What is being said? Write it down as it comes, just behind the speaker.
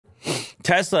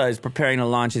Tesla is preparing to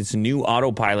launch its new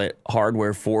autopilot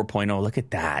hardware 4.0. Look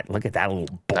at that. Look at that little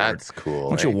board. That's cool.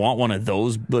 Don't you want one of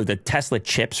those? The Tesla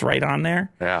chips right on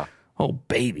there? Yeah. Oh,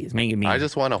 baby. It's making me... I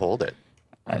just want to hold it.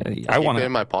 I want it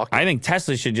in my pocket. I think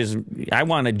Tesla should just... I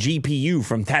want a GPU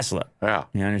from Tesla. Yeah.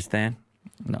 You understand?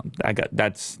 No,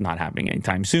 that's not happening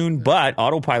anytime soon. But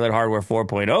autopilot hardware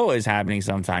 4.0 is happening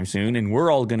sometime soon, and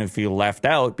we're all going to feel left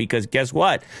out because guess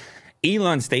what?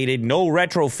 Elon stated no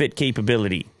retrofit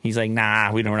capability. He's like,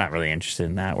 nah, we're not really interested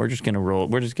in that. We're just going to roll.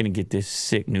 We're just going to get this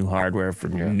sick new hardware for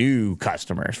new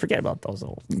customers. Forget about those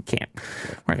old. You can't.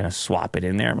 We're going to swap it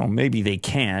in there. Well, maybe they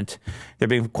can't. There have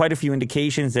been quite a few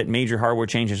indications that major hardware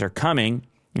changes are coming.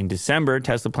 In December,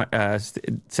 Tesla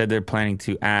said they're planning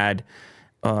to add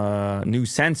new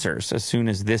sensors as soon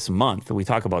as this month. We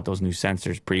talked about those new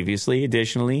sensors previously.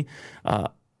 Additionally,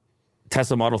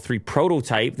 Tesla Model 3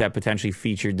 prototype that potentially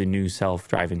featured the new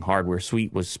self-driving hardware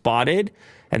suite was spotted.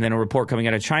 And then a report coming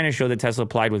out of China showed that Tesla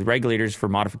applied with regulators for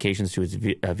modifications to its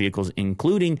vehicles,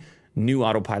 including new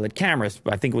autopilot cameras.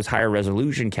 I think it was higher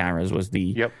resolution cameras was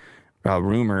the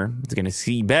rumor. It's going to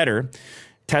see better.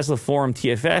 Tesla Forum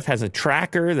TFF has a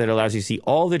tracker that allows you to see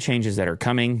all the changes that are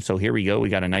coming. So here we go. We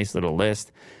got a nice little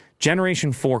list.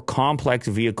 Generation 4 complex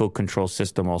vehicle control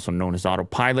system, also known as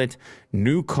autopilot,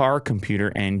 new car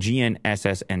computer and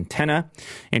GNSS antenna,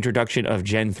 introduction of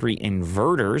Gen 3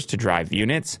 inverters to drive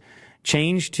units,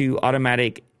 change to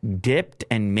automatic dipped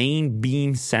and main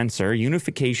beam sensor,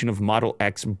 unification of Model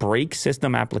X brake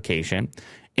system application,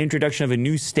 introduction of a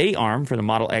new stay arm for the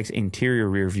Model X interior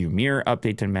rear view mirror,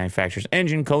 update to the manufacturer's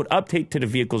engine code, update to the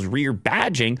vehicle's rear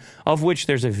badging, of which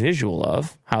there's a visual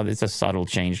of how it's a subtle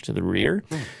change to the rear,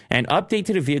 and update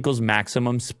to the vehicle's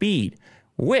maximum speed,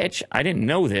 which I didn't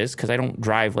know this because I don't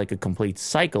drive like a complete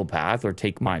psychopath or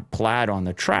take my Plaid on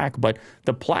the track, but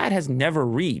the Plaid has never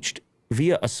reached,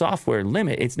 via a software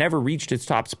limit, it's never reached its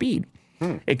top speed,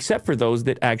 except for those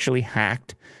that actually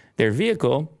hacked their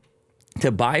vehicle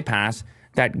to bypass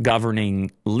that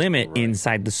governing limit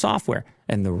inside the software.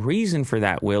 And the reason for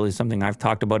that, Will, is something I've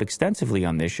talked about extensively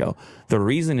on this show. The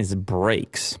reason is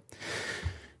brakes.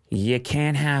 You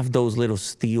can't have those little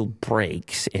steel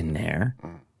brakes in there,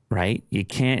 right? You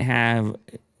can't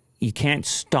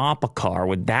stop a car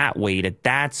with that weight at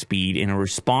that speed in a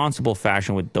responsible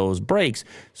fashion with those brakes.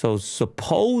 So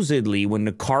supposedly when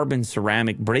the carbon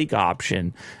ceramic brake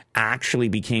option actually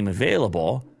became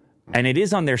available, and it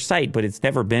is on their site, but it's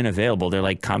never been available. They're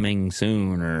like coming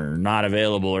soon or not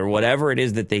available or whatever it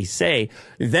is that they say.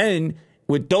 Then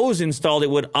with those installed, it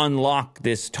would unlock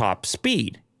this top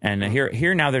speed. And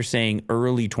here now they're saying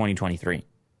early 2023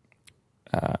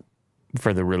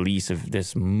 for the release of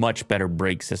this much better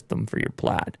brake system for your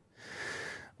Plaid.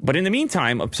 But in the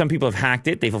meantime, some people have hacked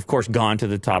it. They've, of course, gone to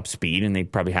the top speed, and they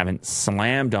probably haven't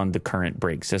slammed on the current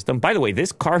brake system. By the way,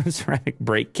 this carbon ceramic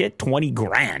brake kit, 20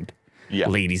 grand. Yeah.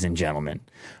 Ladies and gentlemen,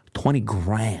 20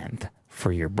 grand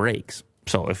for your brakes.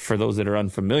 So if for those that are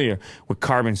unfamiliar with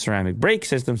carbon ceramic brake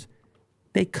systems,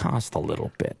 they cost a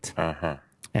little bit.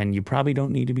 And you probably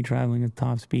don't need to be traveling at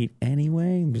top speed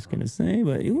anyway. I'm just going to say,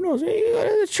 but who knows? You go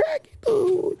to the track,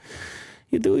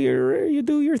 you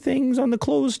do your things on the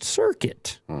closed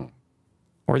circuit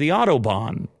or the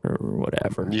Autobahn or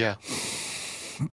whatever. Yeah.